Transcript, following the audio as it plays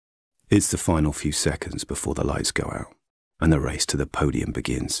It's the final few seconds before the lights go out and the race to the podium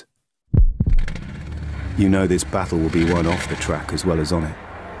begins. You know this battle will be won off the track as well as on it.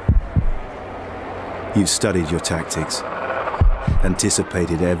 You've studied your tactics,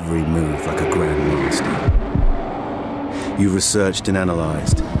 anticipated every move like a grandmaster. You've researched and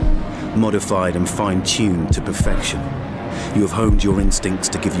analysed, modified and fine-tuned to perfection. You have honed your instincts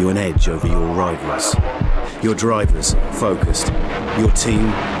to give you an edge over your rivals. Your drivers focused, your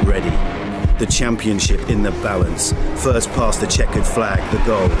team ready. The championship in the balance. First past the checkered flag, the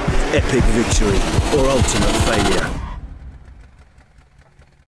goal. Epic victory or ultimate failure.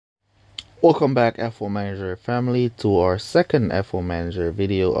 Welcome back F1 Manager family to our second F1 Manager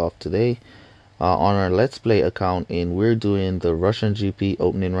video of today. On our Let's Play account, and we're doing the Russian GP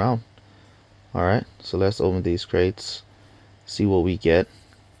opening round. Alright, so let's open these crates, see what we get.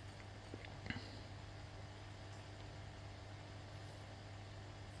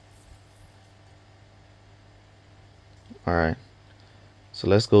 Alright, so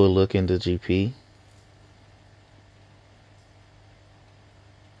let's go look into GP.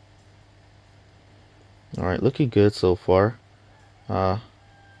 Alright, looking good so far. Not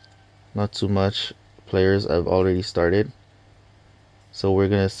too much players I've already started. So we're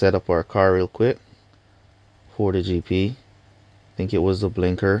gonna set up our car real quick for the GP. I think it was the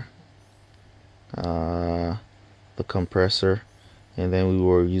blinker, the compressor, and then we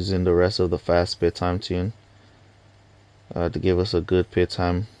were using the rest of the fast pit time tune to give us a good pit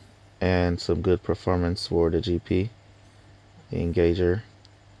time and some good performance for the GP. The engager.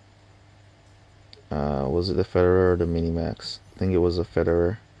 Was it the Federer or the Minimax? I think it was a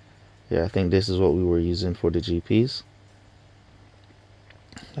Federer. Yeah, I think this is what we were using for the GPs.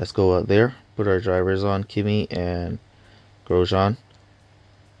 Let's go out there, put our drivers on, Kimi and Grosjean.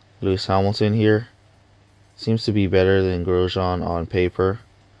 Lewis Hamilton here seems to be better than Grosjean on paper.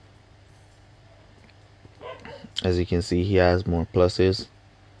 As you can see, he has more pluses,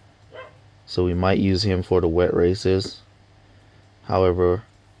 so we might use him for the wet races. However,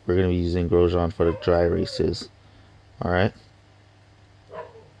 we're going to be using Grosjean for the dry races. Alright,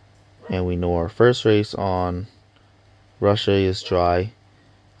 and we know our first race on Russia is dry.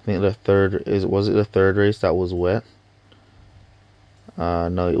 I think the third was it the third race that was wet?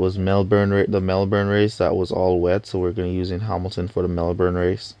 No, it was Melbourne. The Melbourne race that was all wet. So we're going to be using Hamilton for the Melbourne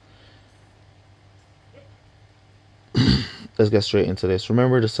race. Let's get straight into this.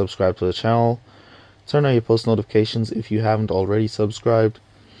 Remember to subscribe to the channel. Turn on your post notifications if you haven't already subscribed.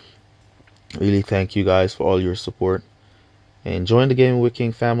 Really thank you guys for all your support. And join the Gaming with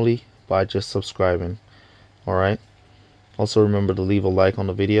King family by just subscribing. Alright. Also remember to leave a like on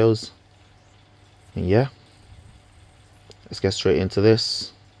the videos. And yeah, let's get straight into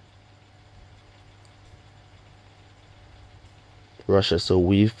this. Russia. So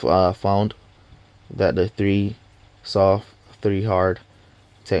we've found that the 3 soft, 3 hard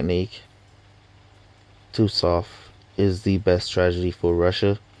technique, 2 soft is the best strategy for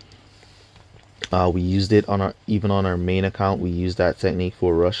Russia. We used it on even on our main account. We used that technique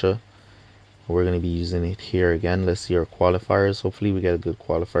for Russia. We're going to be using it here again. Let's see our qualifiers. Hopefully we get a good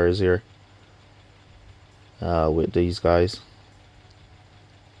qualifiers here with these guys.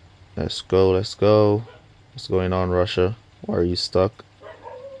 Let's go. What's going on, Russia? Why are you stuck?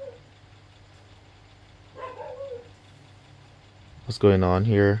 What's going on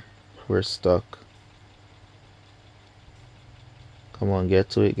here? We're stuck. Come on, get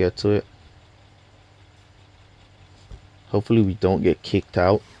to it. Hopefully we don't get kicked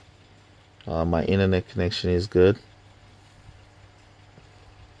out. My internet connection is good,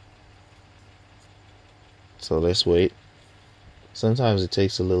 so let's wait. Sometimes it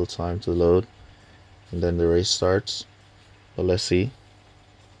takes a little time to load and then the race starts, but let's see.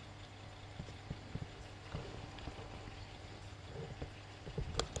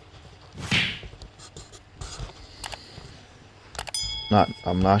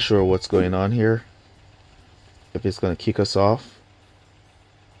 I'm not sure what's going on here, if it's gonna kick us off.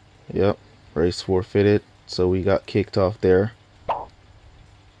 Yep, race forfeited, so we got kicked off there.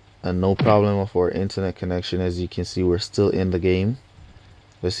 And no problem with our internet connection. As you can see, we're still in the game.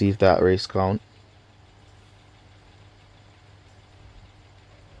 Let's see if that race count.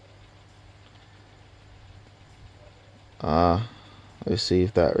 Let's see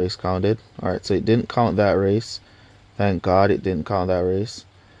if that race counted. Alright, so it didn't count that race. Thank God it didn't count that race.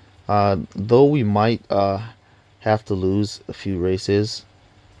 Though we might have to lose a few races.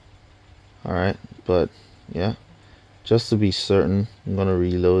 Alright, but yeah, just to be certain, I'm gonna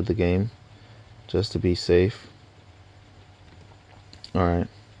reload the game just to be safe. Alright,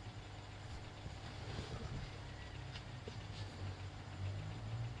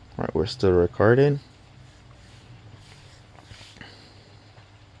 Alright, we're still recording.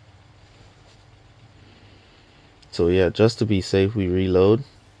 So yeah, just to be safe, we reload,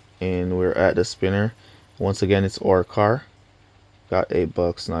 and we're at the spinner. Once again, it's our car. Got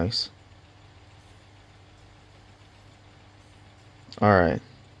 $8, nice. Alright.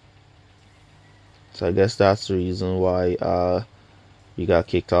 So I guess that's the reason why we got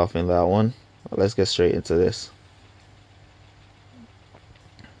kicked off in that one. Let's get straight into this.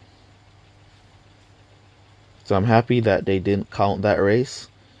 So I'm happy that they didn't count that race,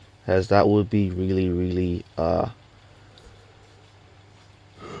 as that would be really not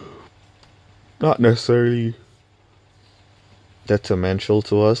necessarily detrimental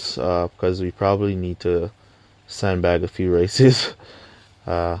to us, because we probably need to sandbag a few races,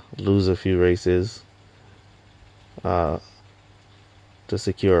 lose a few races to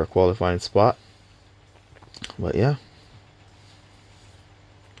secure a qualifying spot. But yeah,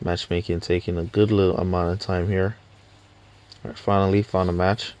 matchmaking taking a good little amount of time here. Alright, finally found a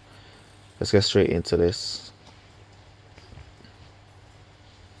match. Let's get straight into this.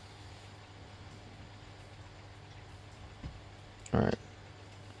 Alright,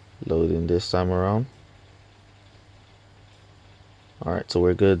 loading this time around. Alright, so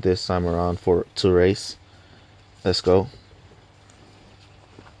we're good this time around to race. Let's go.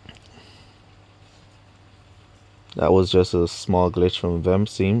 That was just a small glitch from them,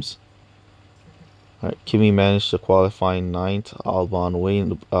 seems. Alright, Kimi managed to qualify 9th. Albon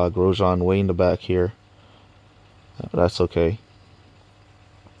Grosjean way in the back here. That's okay.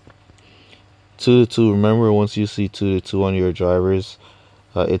 2-2. Remember, once you see 2-2 on your drivers,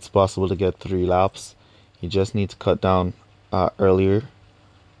 it's possible to get 3 laps. You just need to cut down earlier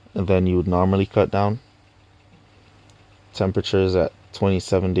than you would normally cut down. Temperature is at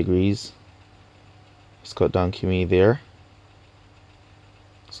 27 degrees. Let's cut down Kimi there.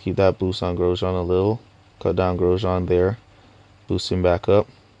 Let's keep that boost on Grosjean a little. Cut down Grosjean there. Boost him back up.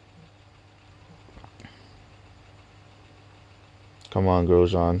 Come on,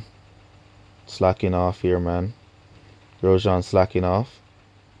 Grosjean. Slacking off here, man. Grosjean slacking off.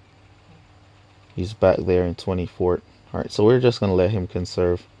 He's back there in 24th. Alright, so we're just going to let him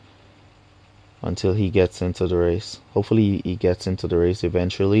conserve until he gets into the race. Hopefully he gets into the race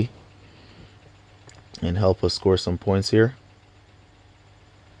eventually and help us score some points here.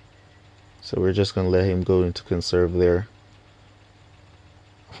 So we're just going to let him go into conserve there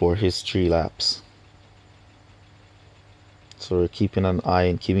for his 3 laps. So we're keeping an eye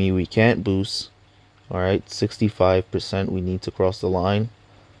on Kimi. We can't boost. Alright, 65%. We need to cross the line.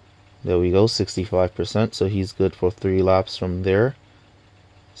 There we go, 65%. So he's good for 3 laps from there.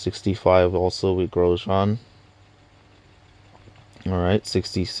 65 also with Grosjean. Alright,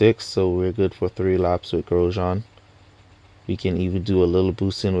 66. So we're good for 3 laps with Grosjean. We can even do a little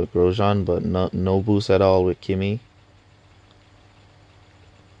boosting with Grosjean, but no boost at all with Kimi.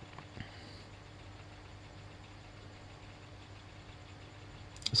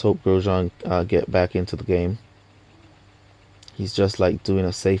 Let's hope Grosjean get back into the game. He's just like doing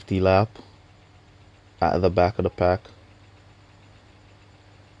a safety lap at the back of the pack.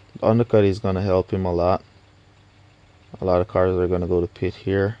 The undercut is going to help him a lot. A lot of cars are going to go to pit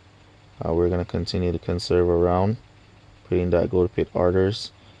here. We're going to continue to conserve around, putting that go to pit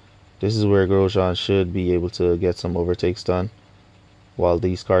orders. This is where Grosjean should be able to get some overtakes done. While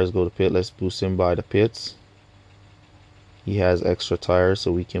these cars go to pit, let's boost him by the pits. He has extra tires,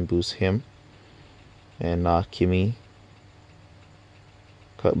 so we can boost him and not Kimi.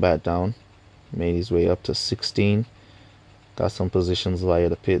 Cut back down. Made his way up to 16. Got some positions via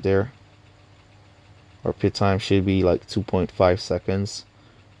the pit there. Our pit time should be like 2.5 seconds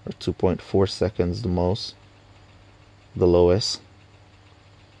or 2.4 seconds the most, the lowest.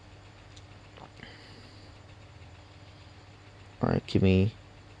 Alright, Kimi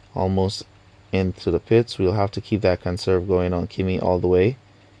almost into the pits. We'll have to keep that conserve going on Kimi all the way.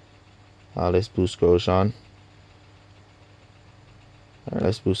 Let's boost Grosjean. Alright,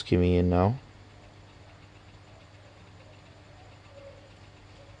 let's boost Kimi in now.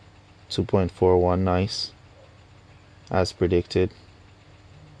 2.41, nice. As predicted.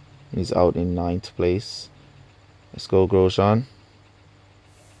 He's out in 9th place. Let's go Grosjean.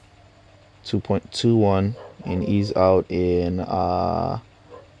 2.21, and he's out in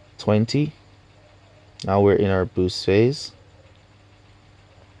 20. Now we're in our boost phase.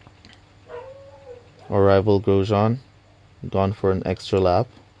 Our rival Grosjean gone for an extra lap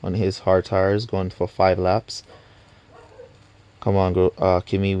on his hard tires, going for 5 laps. Come on,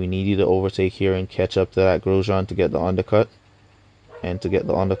 Kimi, we need you to overtake here and catch up to that Grosjean to get the undercut. And to get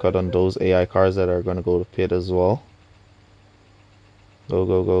the undercut on those AI cars that are going to go to pit as well. Go,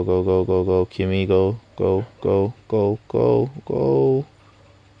 go, go, go, go, go, go. Kimi, go, go, go, go, go, go.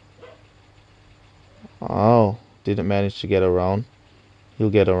 Oh, didn't manage to get around. He'll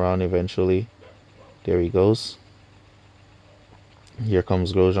get around eventually. There he goes. Here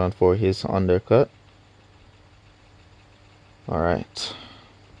comes Grosjean for his undercut. Alright.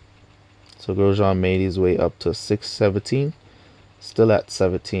 So Grosjean made his way up to 6:17. Still at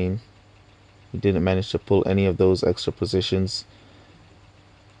 17. He didn't manage to pull any of those extra positions.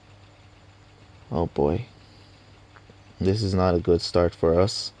 Oh boy. This is not a good start for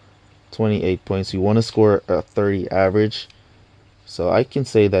us. 28 points. We want to score a 30 average. So I can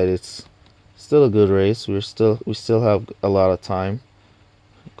say that it's still a good race. We still have a lot of time.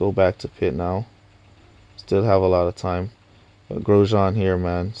 Go back to pit now. Still have a lot of time. But Grosjean here,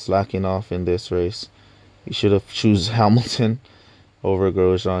 man, slacking off in this race. You should have choose Hamilton over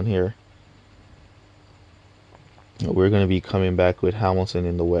Grosjean here. We're going to be coming back with Hamilton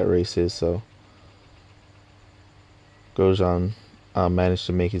in the wet races, so Grosjean managed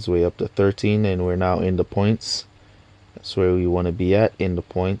to make his way up to 13, and we're now in the points. That's where we want to be at, in the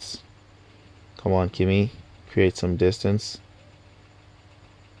points. Come on, Kimi, create some distance.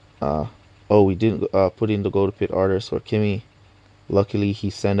 Oh, we didn't put in the go to pit orders for Kimi. Luckily, he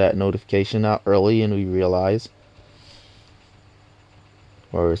sent that notification out early, and we realized,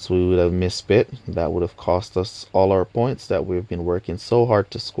 or else we would have missed pit. That would have cost us all our points that we've been working so hard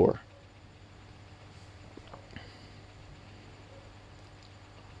to score.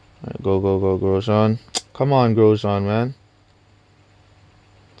 Alright, go, go, go, Grosjean. Come on, Grosjean, man.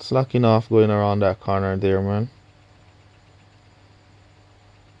 Slacking off going around that corner there, man.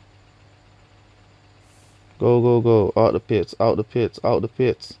 Go, go, go. Out the pits, out the pits, out the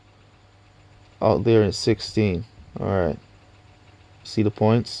pits. Out there in 16. Alright. See the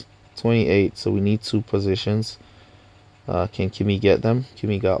points? 28. So we need 2 positions. Can Kimi get them?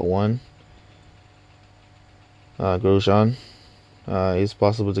 Kimi got 1. Grosjean. It's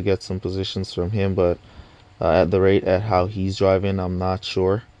possible to get some positions from him, but at the rate at how he's driving, I'm not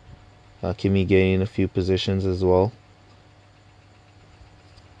sure. Kimi gaining a few positions as well.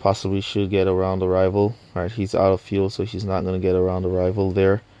 Possibly should get around the rival. Alright, he's out of fuel, so he's not going to get around the rival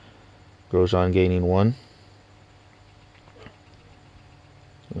there. Grosjean gaining 1.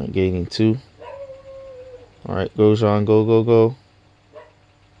 Gaining 2. Alright, Grosjean, go, go, go.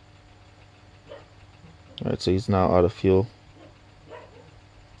 Alright, so he's now out of fuel.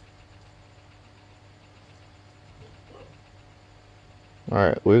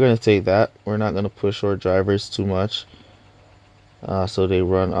 Alright, we're going to take that. We're not going to push our drivers too much. So they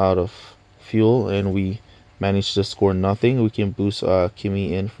run out of fuel, and we manage to score nothing. We can boost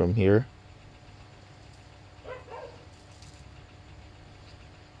Kimi in from here.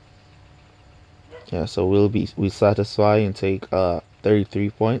 Yeah, so we satisfy and take 33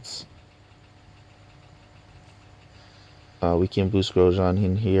 points. We can boost Grosjean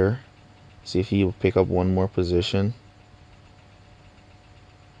in here. See if he will pick up 1 more position.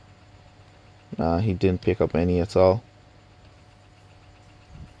 He didn't pick up any at all.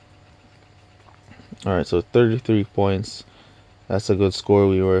 Alright, so 33 points. That's a good score.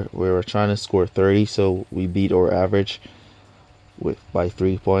 We were trying to score 30, so we beat our average by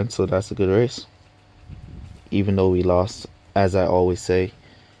 3 points. So that's a good race. Even though we lost, as I always say,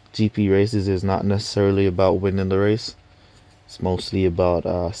 GP races is not necessarily about winning the race. It's mostly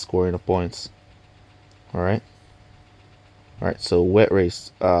about scoring the points. Alright. Alright, so wet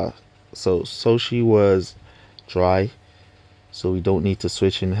race. So Sochi was dry, so we don't need to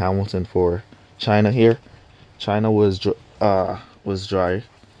switch in Hamilton for China here. China was dry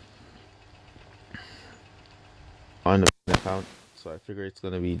on the account, so I figure it's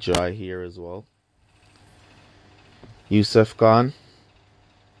gonna be dry here as well. Yusuf Khan,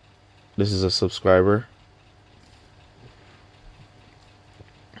 this is a subscriber.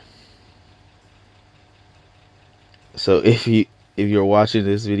 So if you're watching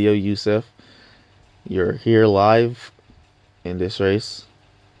this video, Yusuf, you're here live in this race.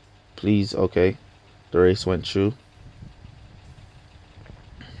 Please, okay, the race went through.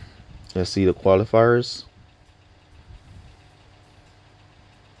 Let's see the qualifiers.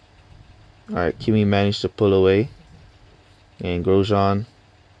 Alright, Kimi managed to pull away, and Grosjean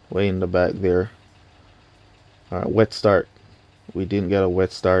way in the back there. Alright, wet start. We didn't get a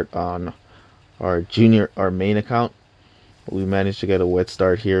wet start on our main account. We managed to get a wet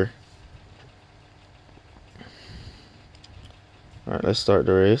start here. Alright, let's start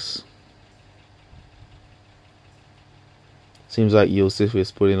the race. Seems like Yusuf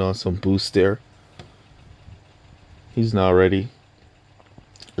is putting on some boost there. He's not ready.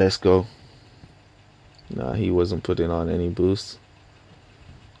 Let's go. Nah, he wasn't putting on any boost.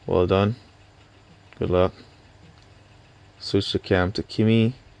 Well done. Good luck. Switch the cam to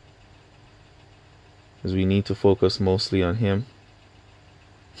Kimi, as we need to focus mostly on him.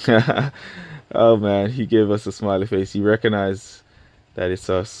 Oh man, he gave us a smiley face. He recognized that it's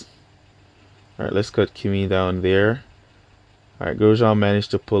us. Alright, let's cut Kimi down there. Alright, Grosjean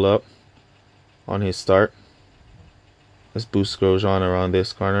managed to pull up on his start. Let's boost Grosjean around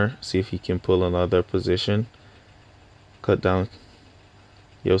this corner. See if he can pull another position. Cut down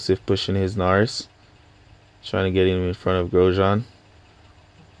Josef, pushing his Norris. Trying to get him in front of Grosjean.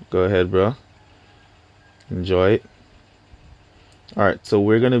 Go ahead, bro. Enjoy it. Alright, so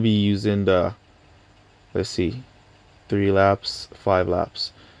we're going to be using the, let's see, 3 laps, 5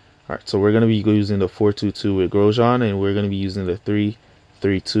 laps. Alright, so we're going to be using the 4-2-2 with Grosjean, and we're going to be using the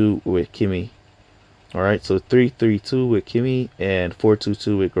 3-3-2 with Kimi. Alright, so 3-3-2 with Kimi and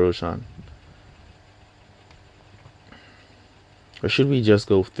 4-2-2 with Grosjean. Or should we just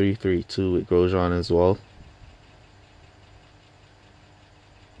go 3-3-2 with Grosjean as well?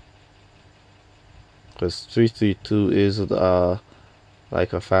 Because 3-3-2 is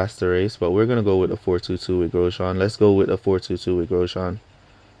like a faster race, but we're gonna go with a 4-2-2 with Grosjean. Let's go with a 4-2-2 with Grosjean.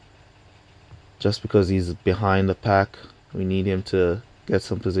 Just because he's behind the pack, we need him to get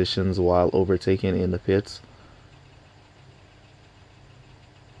some positions while overtaking in the pits.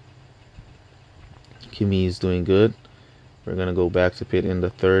 Kimi is doing good. We're gonna go back to pit in the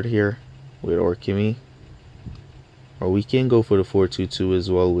third here with Kimi. Or we can go for the 4-2-2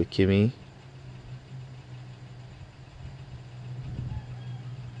 as well with Kimi.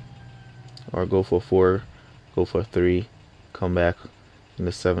 Or go for 4, go for 3, come back in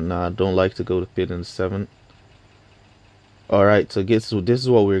the 7. Nah, I don't like to go to pit in the 7. Alright, so this is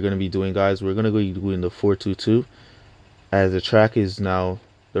what we're going to be doing, guys. We're going to be doing the 4-2-2. As the track is now,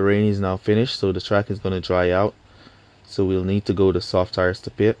 the rain is now finished, so the track is going to dry out. So we'll need to go to soft tires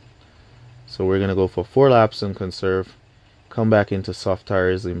to pit. So we're going to go for 4 laps and conserve. Come back into soft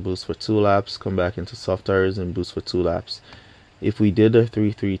tires and boost for 2 laps. Come back into soft tires and boost for 2 laps. If we did the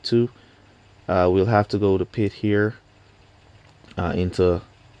 3-3-2, we'll have to go to pit here into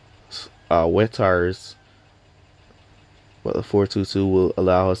wet tires, but the 4-2-2 will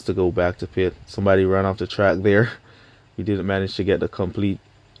allow us to go back to pit. Somebody ran off the track there. We didn't manage to get the complete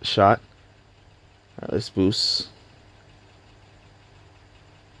shot. Alright, let's boost.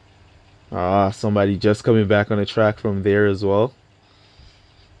 Somebody just coming back on the track from there as well.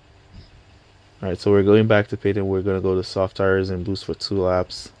 Alright, so we're going back to pit and we're going to go to soft tires and boost for 2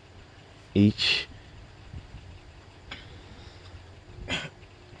 laps each.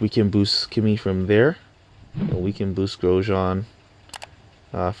 We can boost Kimi from there, and we can boost Grosjean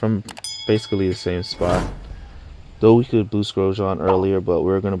from basically the same spot. Though we could boost Grosjean earlier, but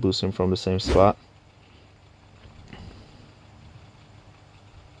we're going to boost him from the same spot.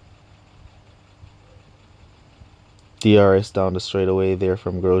 DRS down the straightaway there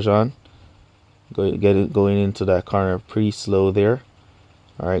from Grosjean. Going into that corner pretty slow there.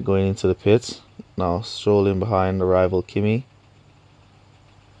 Alright, going into the pits. Now strolling behind the rival Kimi.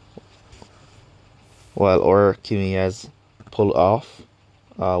 While Kimi has pulled off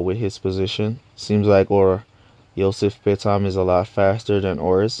with his position. Seems like Josef pit time is a lot faster than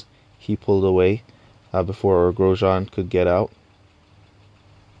Orr's. He pulled away before Grosjean could get out.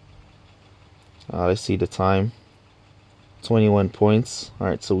 Let's see the time. 21 points.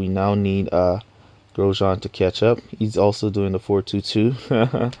 Alright, so we now need Grosjean to catch up. He's also doing the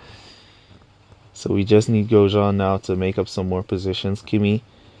 4-2-2. So we just need Grosjean now to make up some more positions. Kimi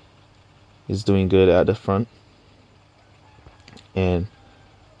is doing good at the front, and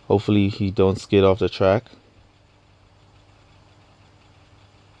hopefully he don't skid off the track.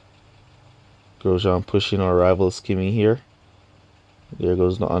 Grosjean pushing our rivals Kimi here. There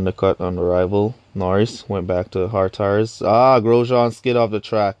goes the undercut on the rival. Norris went back to hard tires. Grosjean skid off the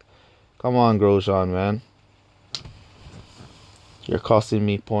track. Come on, Grosjean, man. You're costing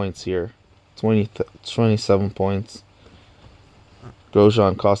me points here. 27 points.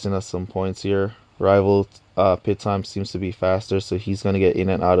 Grosjean costing us some points here. Rival pit time seems to be faster, so he's going to get in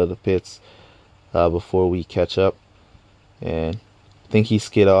and out of the pits before we catch up. And I think he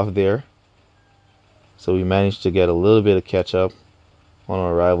skid off there. So we managed to get a little bit of catch up on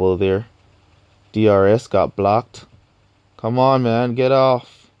our rival there. DRS got blocked. Come on, man, get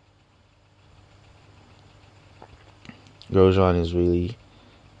off. Grosjean is really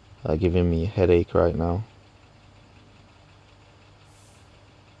giving me a headache right now.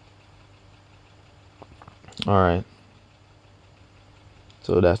 Alright.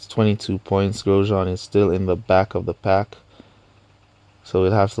 So that's 22 points. Grosjean is still in the back of the pack. So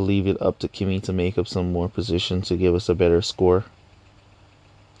we'll have to leave it up to Kimi to make up some more position to give us a better score.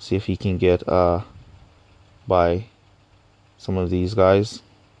 See if he can get by some of these guys.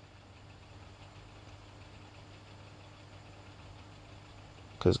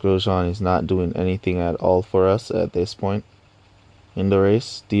 Because Grosjean is not doing anything at all for us at this point in the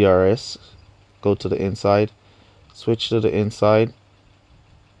race. DRS, go to the inside, switch to the inside,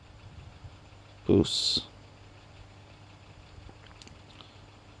 boost.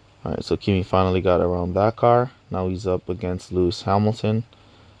 Alright, so Kimi finally got around that car. Now he's up against Lewis Hamilton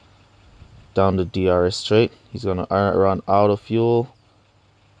down the DRS straight. He's gonna run out of fuel.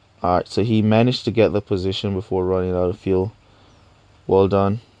 Alright, so he managed to get the position before running out of fuel. Well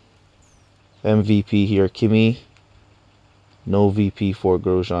done. MVP here, Kimi. No VP for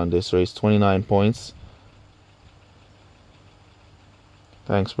Grosjean this race. 29 points.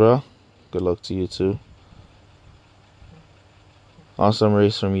 Thanks, bro. Good luck to you too. Awesome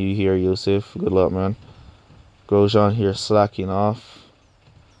race from you here, Yusuf. Good luck, man. Grosjean here slacking off.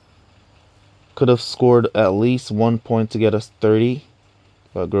 Could have scored at least 1 point to get us 30.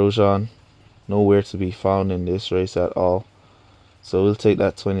 But Grosjean, nowhere to be found in this race at all. So we'll take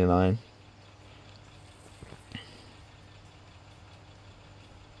that 29.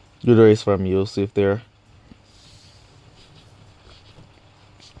 Good race from Yusuf there.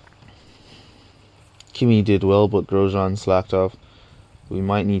 Kimi did well, but Grosjean slacked off. We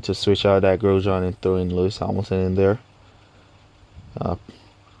might need to switch out that Grosjean and throw in Lewis Hamilton in there. But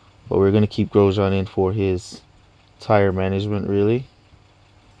we're going to keep Grosjean in for his tire management, really.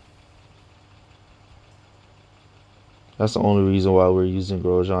 That's the only reason why we're using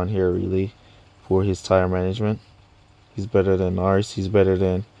Grosjean here, really, for his tire management. He's better than Norris. He's better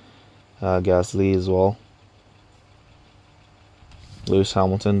than Gasly as well. Lewis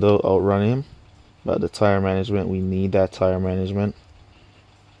Hamilton, though, outrun him. But the tire management, we need that tire management.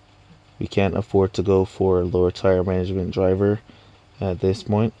 We can't afford to go for a lower tire management driver at this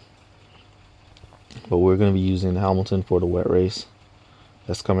point. But we're going to be using Hamilton for the wet race.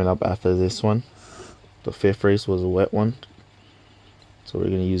 That's coming up after this one. The 5th race was a wet one. So we're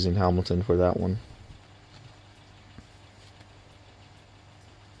going to be using Hamilton for that one.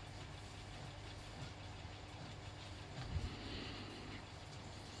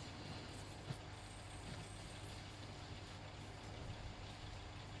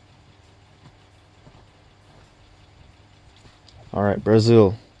 Alright,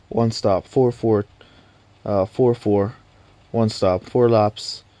 Brazil. 1 stop. 4-4. 4-4. 1 stop. 4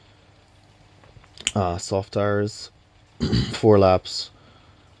 laps. Soft tires. 4 laps.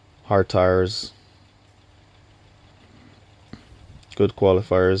 Hard tires. Good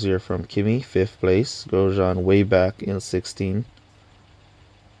qualifiers here from Kimi. 5th place. Grosjean way back in 16.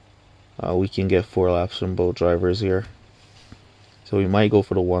 We can get 4 laps from both drivers here. So we might go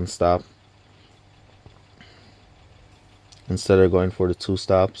for the 1 stop instead of going for the 2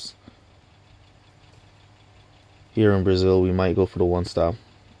 stops. Here in Brazil, we might go for the 1 stop.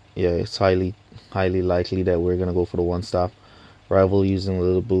 Yeah, it's highly likely that we're gonna go for the 1 stop. Rival using a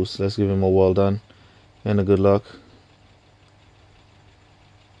little boost. Let's give him a well done and a good luck.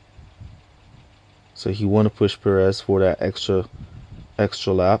 So he want to push Perez for that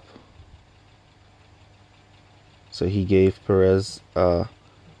extra lap. So he gave Perez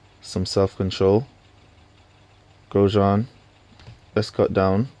some self-control. Grosjean, let's cut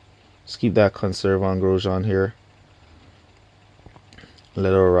down. Let's keep that conserve on Grosjean here.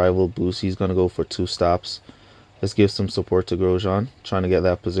 Let our rival boost. He's going to go for 2 stops. Let's give some support to Grosjean. Trying to get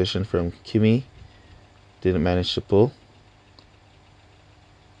that position from Kimi. Didn't manage to pull.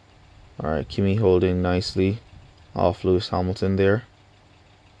 Alright, Kimi holding nicely off Lewis Hamilton there.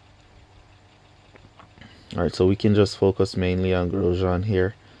 Alright, so we can just focus mainly on Grosjean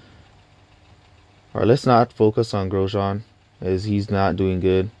here. Alright, let's not focus on Grosjean as he's not doing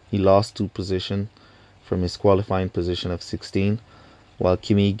good. He lost 2 positions from his qualifying position of 16, while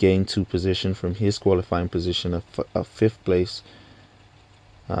Kimi gained 2 positions from his qualifying position of 5th place.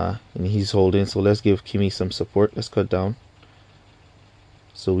 And he's holding, so let's give Kimi some support. Let's cut down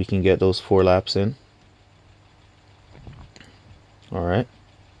so we can get those 4 laps in. Alright,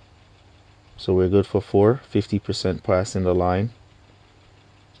 so we're good for 4, 50% passing the line.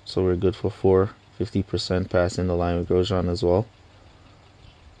 So we're good for 4, 50% passing the line with Grosjean as well.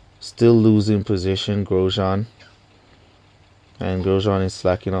 Still losing position, Grosjean. And Grosjean is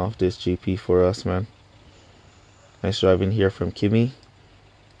slacking off this GP for us, man. Nice driving here from Kimi.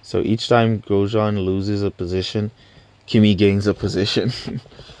 So each time Grosjean loses a position, Kimi gains a position.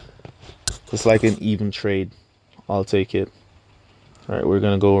 It's like an even trade. I'll take it. Alright, we're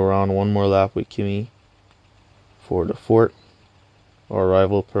going to go around 1 more lap with Kimi for the 4th. Our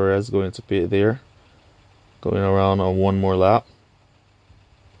rival Perez going to pit there. Going around on 1 more lap.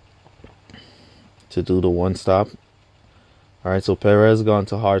 to do the one stop. Alright, so Perez gone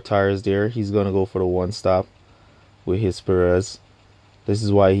to hard tires there. He's going to go for the one stop with his Perez. This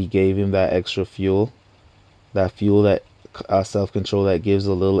is why he gave him that extra fuel. That fuel, that self-control that gives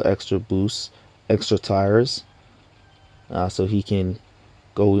a little extra boost, extra tires. So he can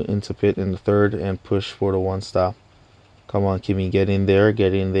go into pit in the third and push for the one stop. Come on, Kimi, get in there,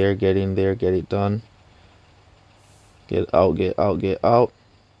 get in there, get in there, get it done. Get out, get out, get out.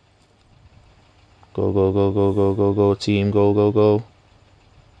 Go, go, go, go, go, go, go, team, go, go, go.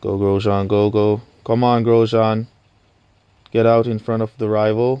 Go, Grosjean, go, go. Come on, Grosjean. Get out in front of the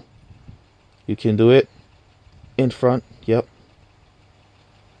rival. You can do it. In front, yep.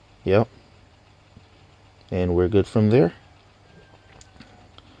 Yep. And we're good from there.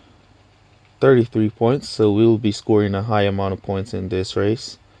 33 points, so we will be scoring a high amount of points in this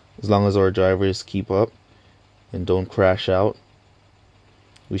race. As long as our drivers keep up and don't crash out,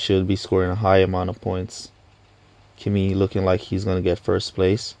 we should be scoring a high amount of points. Kimi looking like he's going to get first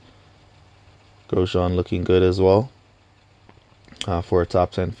place. Grosjean looking good as well for a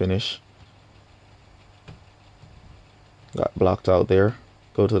top 10 finish. Got blocked out there.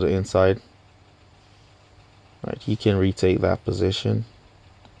 Go to the inside. Right, he can retake that position.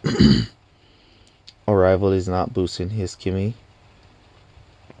 Our rival is not boosting his Kimi.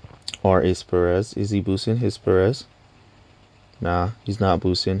 Or is Perez? Is he boosting his Perez? Nah, he's not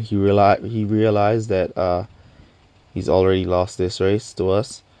boosting. He realized that he's already lost this race to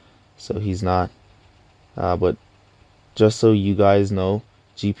us, so he's not. But just so you guys know,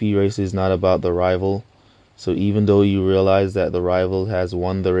 GP race is not about the rival. So even though you realize that the rival has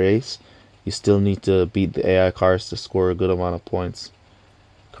won the race, you still need to beat the AI cars to score a good amount of points.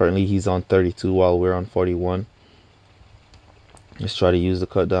 Currently he's on 32 while we're on 41. Let's try to use the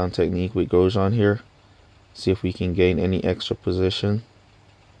cut down technique with Grosjean here. See if we can gain any extra position.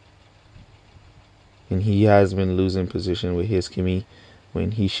 And he has been losing position with his Kimi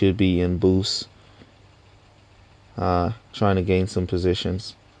when he should be in boost. Trying to gain some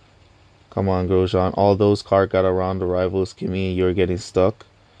positions. Come on, Grosjean. All those cars got around the rivals Kimi and you're getting stuck.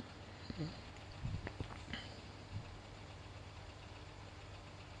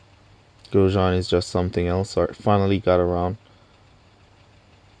 Grosjean is just something else. Finally got around.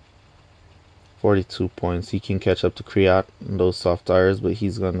 42 points. He can catch up to Kvyat and those soft tires, but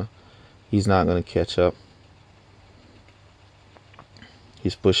he's not gonna catch up.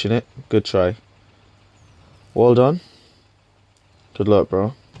 He's pushing it. Good try. Well done. Good luck,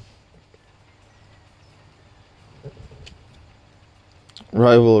 bro.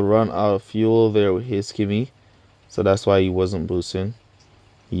 Rival run out of fuel there with his Kimi, so that's why he wasn't boosting.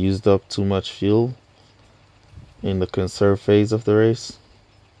 He used up too much fuel in the conserve phase of the race,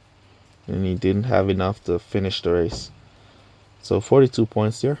 and he didn't have enough to finish the race. So 42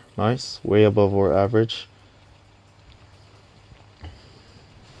 points here. Nice. Way above our average.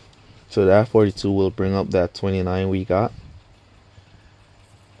 So that 42 will bring up that 29 we got.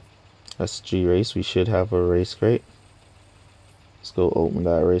 That's G race. We should have a race crate. Let's go open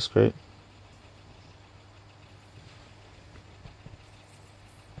that race crate.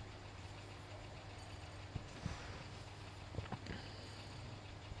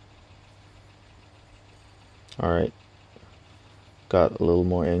 Alright. Got a little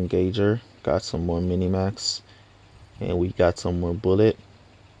more engager. Got some more Minimax. And we got some more bullet.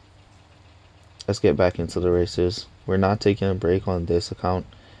 Let's get back into the races. We're not taking a break on this account.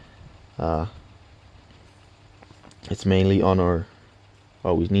 It's mainly on our...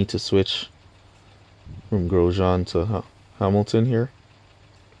 Oh, we need to switch from Grosjean to Hamilton here.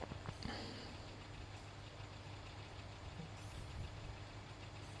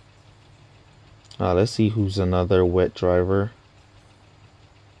 Let's see who's another wet driver.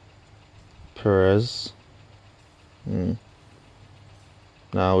 Perez. No,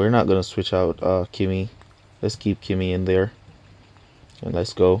 we're not going to switch out Kimi. Let's keep Kimi in there. And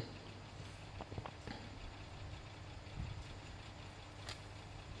let's go.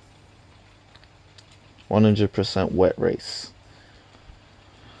 %100% wet race.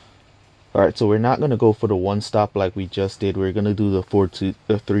 Alright, so we're not going to go for the one stop like we just did. We're going to do the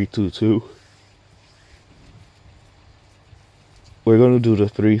 3-2-2. We're going to do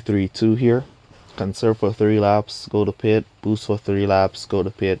the 3-3-2 here. Conserve for 3 laps, go to pit, boost for 3 laps, go to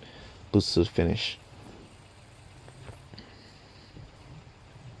pit, boost to the finish.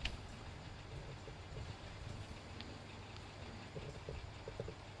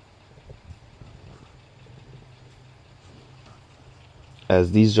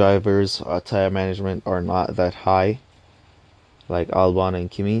 As these drivers' tire management are not that high, like Albon and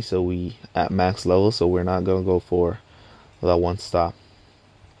Kimi, so we at max level, so we're not going to go for that one stop.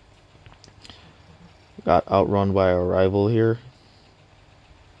 Got outrun by our rival here.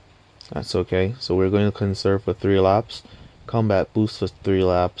 That's okay. So we're going to conserve for 3 laps. Combat boost for 3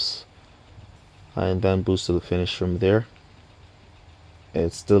 laps. And then boost to the finish from there.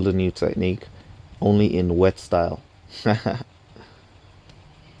 It's still the new technique, only in wet style.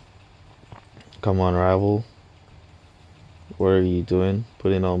 Come on, rival. What are you doing?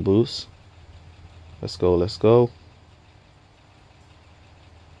 Putting on boost. Let's go, let's go.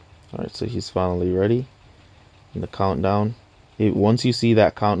 Alright, so he's finally ready. And the countdown. Once you see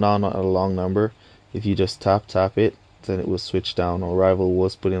that countdown on a long number, if you just tap it, then it will switch down. Our rival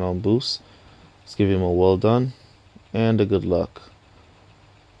was putting on boost. Let's give him a well done and a good luck.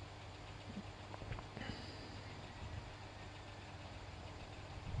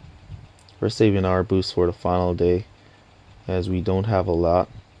 We're saving our boost for the final day, as we don't have a lot.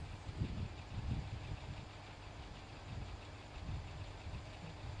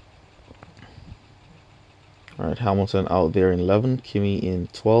 Alright, Hamilton out there in 11, Kimi in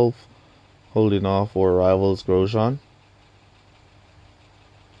 12, holding off our rivals Grosjean.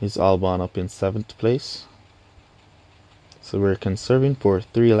 He's Albon up in 7th place. So we're conserving for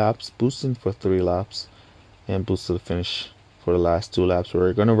 3 laps, boosting for 3 laps, and boost to the finish for the last 2 laps.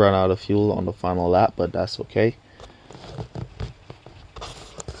 We're going to run out of fuel on the final lap, but that's okay.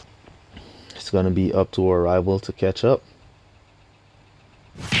 It's going to be up to our rival to catch up.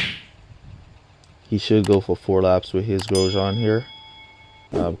 He should go for 4 laps with his Grosjean here,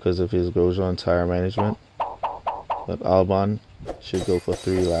 because of his Grosjean tire management. But Albon should go for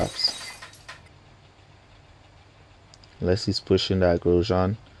 3 laps. Unless he's pushing that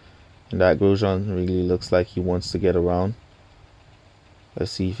Grosjean. And that Grosjean really looks like he wants to get around.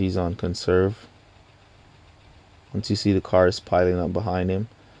 Let's see if he's on conserve. Once you see the cars piling up behind him,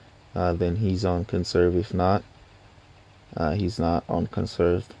 then he's on conserve. If not, he's not on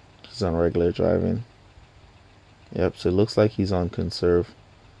conserve. He's on regular driving. Yep, so it looks like he's on conserve.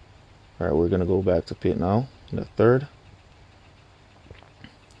 Alright, we're going to go back to pit now. In the 3rd.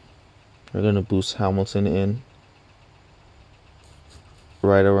 We're going to boost Hamilton in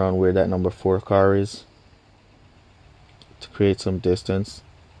right around where that number 4 car is, to create some distance.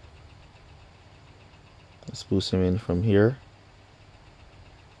 Let's boost him in from here.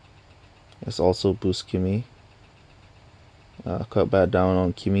 Let's also boost Kimi. Cut back down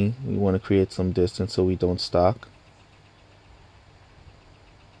on Kimi. We want to create some distance so we don't stock.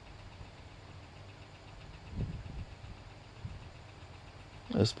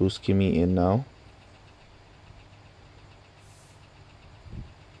 Let's boost Kimi in now.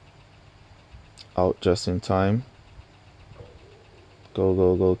 Out just in time. Go,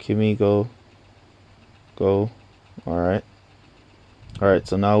 go, go, Kimi, go. Go. Alright. Alright,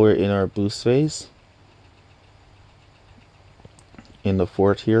 so now we're in our boost phase. In the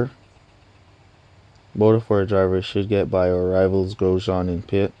 4th here. Both of our drivers should get by our rivals Grosjean in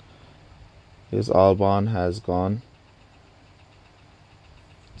pit. His Albon has gone.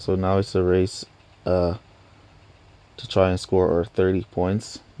 So now it's a race to try and score our 30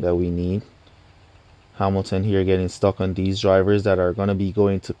 points that we need. Hamilton here getting stuck on these drivers that are going to be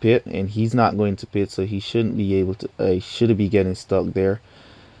going to pit, and he's not going to pit, so he shouldn't be able to, he should be getting stuck there.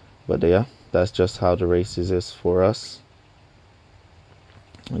 But yeah, that's just how the races is for us.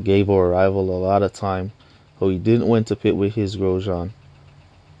 I gave our rival a lot of time. Oh, he didn't went to pit with his Grosjean.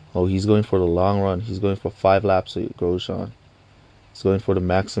 Oh, he's going for the long run. He's going for 5 laps with Grosjean. He's going for the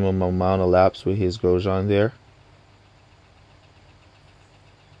maximum amount of laps with his Grosjean there.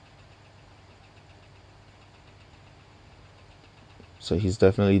 So he's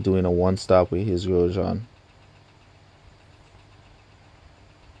definitely doing a 1 stop with his Grosjean.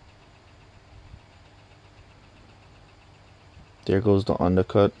 There goes the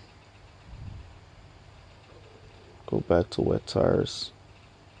undercut. Go back to wet tires.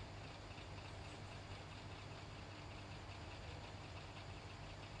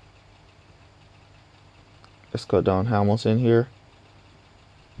 Let's cut down Hamilton here,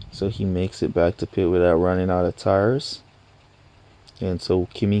 so he makes it back to pit without running out of tires. And so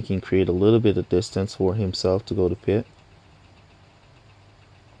Kimi can create a little bit of distance for himself to go to pit.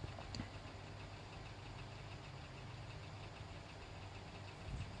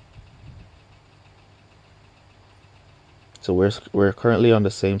 So we're currently on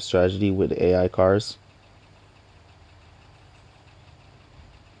the same strategy with the AI cars.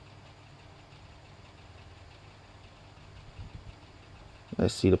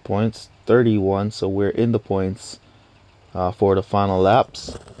 Let's see the points. 31, so we're in the points for the final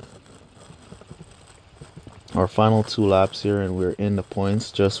laps. Our final 2 laps here, and we're in the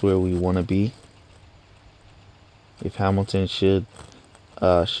points just where we want to be. If Hamilton should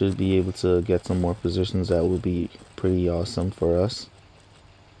should be able to get some more positions that would be pretty awesome for us.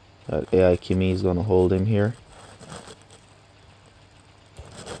 AI Kimi is going to hold him here.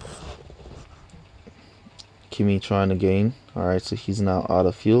 Kimi trying to gain. Alright, so he's now out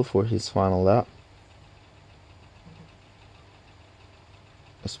of fuel for his final lap.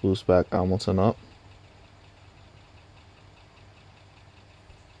 Let's boost back Hamilton up.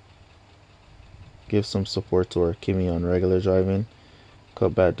 Give some support to our Kimi on regular driving.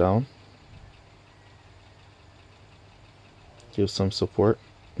 Cut back down. Give some support.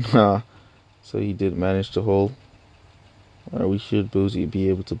 So he did manage to hold. Alright, we should be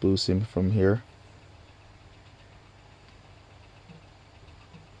able to boost him from here.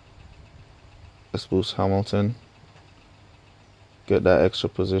 Let's boost Hamilton. Get that extra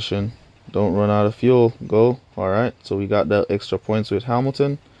position. Don't run out of fuel. Go. Alright, so we got that extra points with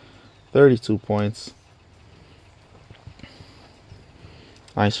Hamilton. 32 points.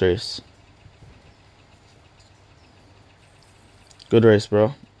 Nice race. Good race,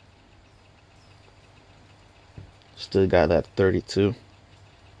 bro. Still got that 32.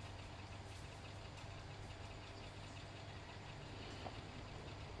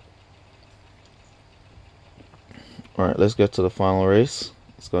 Alright, let's get to the final race.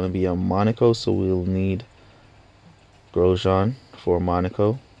 It's going to be on Monaco, so we'll need Grosjean for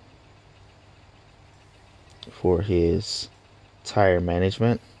Monaco for his tire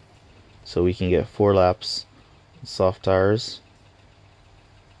management, so we can get 4 laps soft tires.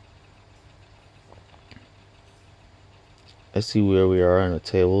 Let's see where we are in the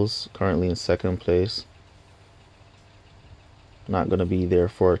tables. Currently in second place. Not going to be there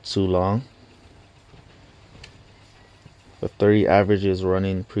for too long. The 30 average is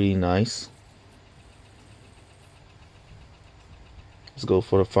running pretty nice. Let's go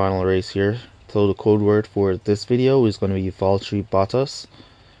for the final race here. So the code word for this video is going to be Valtteri Bottas.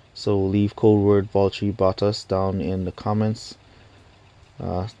 So leave code word Valtteri Bottas down in the comments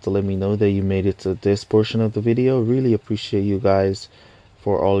to let me know that you made it to this portion of the video. Really appreciate you guys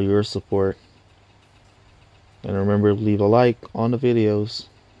for all your support. And remember, leave a like on the videos.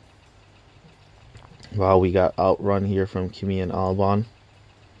 Wow, we got outrun here from Kimi and Albon.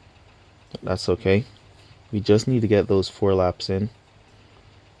 That's okay. We just need to get those 4 laps in.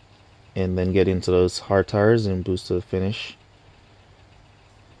 And then get into those hard tires and boost to the finish.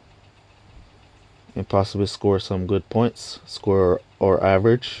 And possibly score some good points. Score or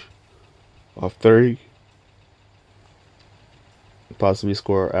average of 30. Possibly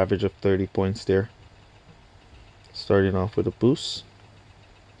score or average of 30 points there. Starting off with a boost.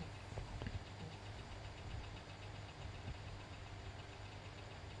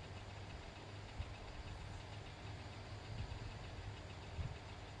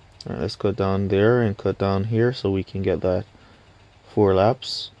 Alright, let's cut down there and cut down here so we can get that 4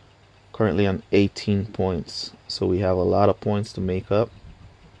 laps. Currently on 18 points, so we have a lot of points to make up.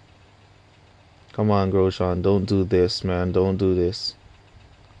 Come on, Grosjean, don't do this, man. Don't do this.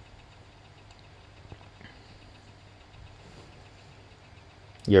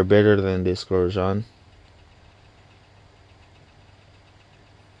 You're better than this, Grosjean.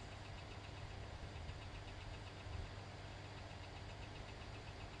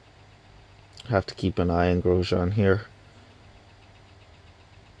 Have to keep an eye on Grosjean here.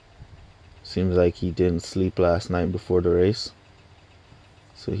 Seems like he didn't sleep last night before the race,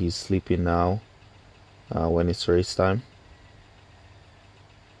 so he's sleeping now when it's race time.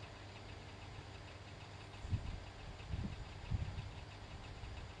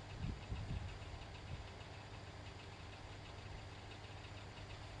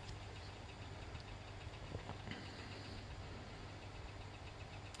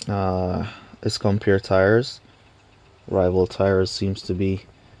 Let's compare tires. Rival tires seems to be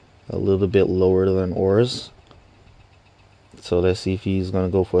a little bit lower than ours. So let's see if he's going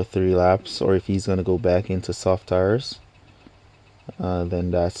to go for 3 laps or if he's going to go back into soft tires. Then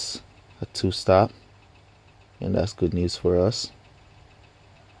that's a 2 stop. And that's good news for us.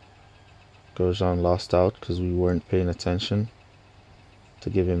 Grosjean lost out because we weren't paying attention to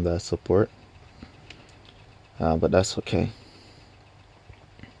give him that support. But that's okay.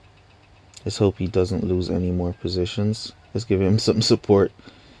 Let's hope he doesn't lose any more positions. Let's give him some support.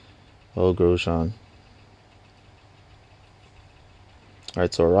 Oh, Grosjean.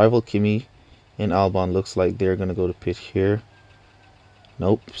 Alright, so our rival Kimi and Albon looks like they're going to go to pit here.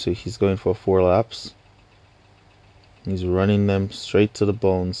 Nope, so he's going for 4 laps. He's running them straight to the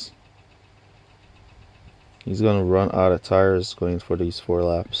bones. He's going to run out of tires going for these 4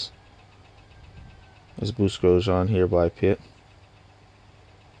 laps. Let's boost Grosjean here by pit.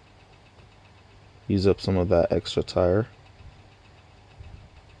 Use up some of that extra tire.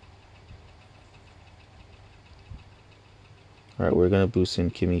 Alright, we're going to boost in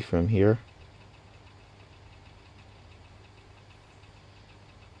Kimi from here.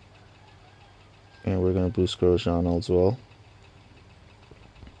 And we're going to boost Grosjean as well.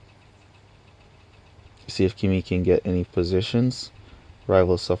 See if Kimi can get any positions.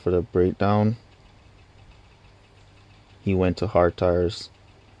 Rival suffered a breakdown. He went to hard tires.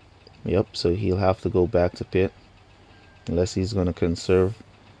 Yep, so he'll have to go back to pit. Unless he's going to conserve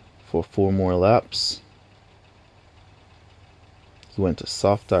for 4 more laps. He went to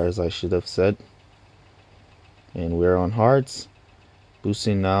soft tires, I should have said. And we're on hards.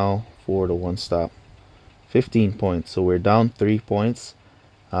 Boosting now for the 1 stop. 15 points. So we're down 3 points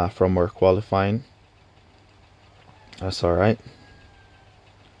from our qualifying. That's alright.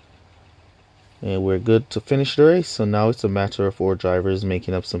 And we're good to finish the race. So now it's a matter of 4 drivers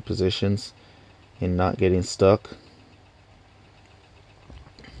making up some positions and not getting stuck.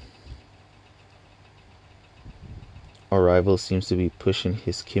 Our rival seems to be pushing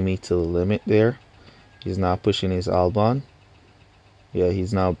his Kimi to the limit there. He's now pushing his Albon. Yeah,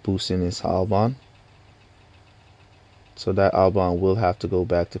 he's now boosting his Albon. So that Albon will have to go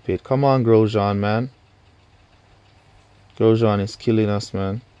back to pit. Come on, Grosjean, man. Grosjean is killing us,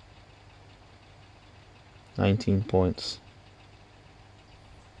 man. 19 points.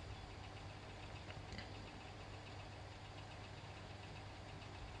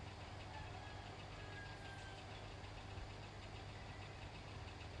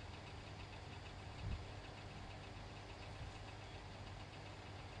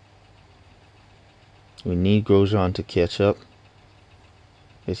 We need Grosjean to catch up.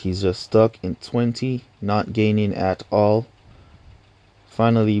 But he's just stuck in 20, not gaining at all.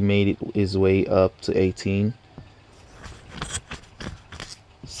 Finally made his way up to 18.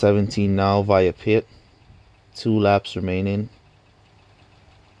 17 now via pit. 2 laps remaining.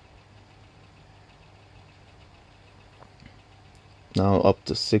 Now up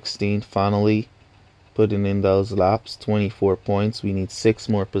to 16 finally. Putting in those laps. 24 points. We need 6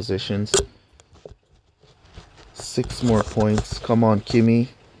 more positions. 6 more points. Come on, Kimi.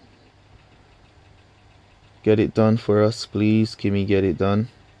 Get it done for us, please. Kimi, get it done.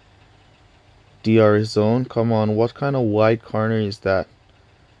 DRS zone. Come on. What kind of wide corner is that?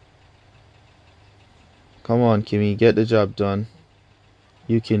 Come on, Kimi. Get the job done.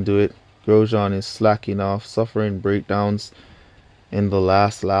 You can do it. Grosjean is slacking off, suffering breakdowns in the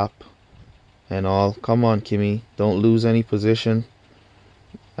last lap and all. Come on, Kimi. Don't lose any position.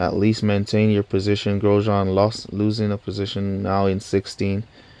 At least maintain your position. Grosjean losing a position now in 16.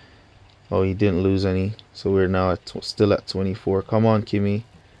 Oh, he didn't lose any. So we're now still at 24. Come on, Kimi.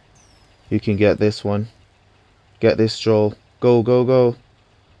 You can get this one. Get this, Stroll. Go, go, go.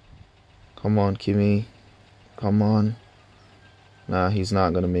 Come on, Kimi. Come on. Nah, he's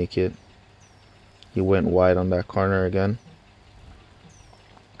not going to make it. He went wide on that corner again.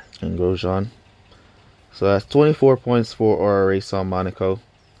 And Grosjean. So that's 24 points for our race on Monaco.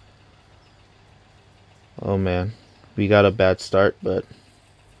 Oh man, we got a bad start, but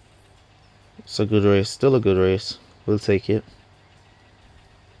it's a good race. Still a good race. We'll take it.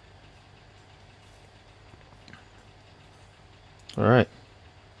 Alright.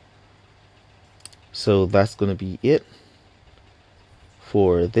 So that's going to be it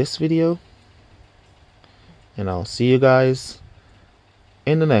for this video. And I'll see you guys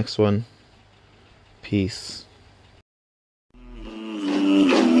in the next one. Peace.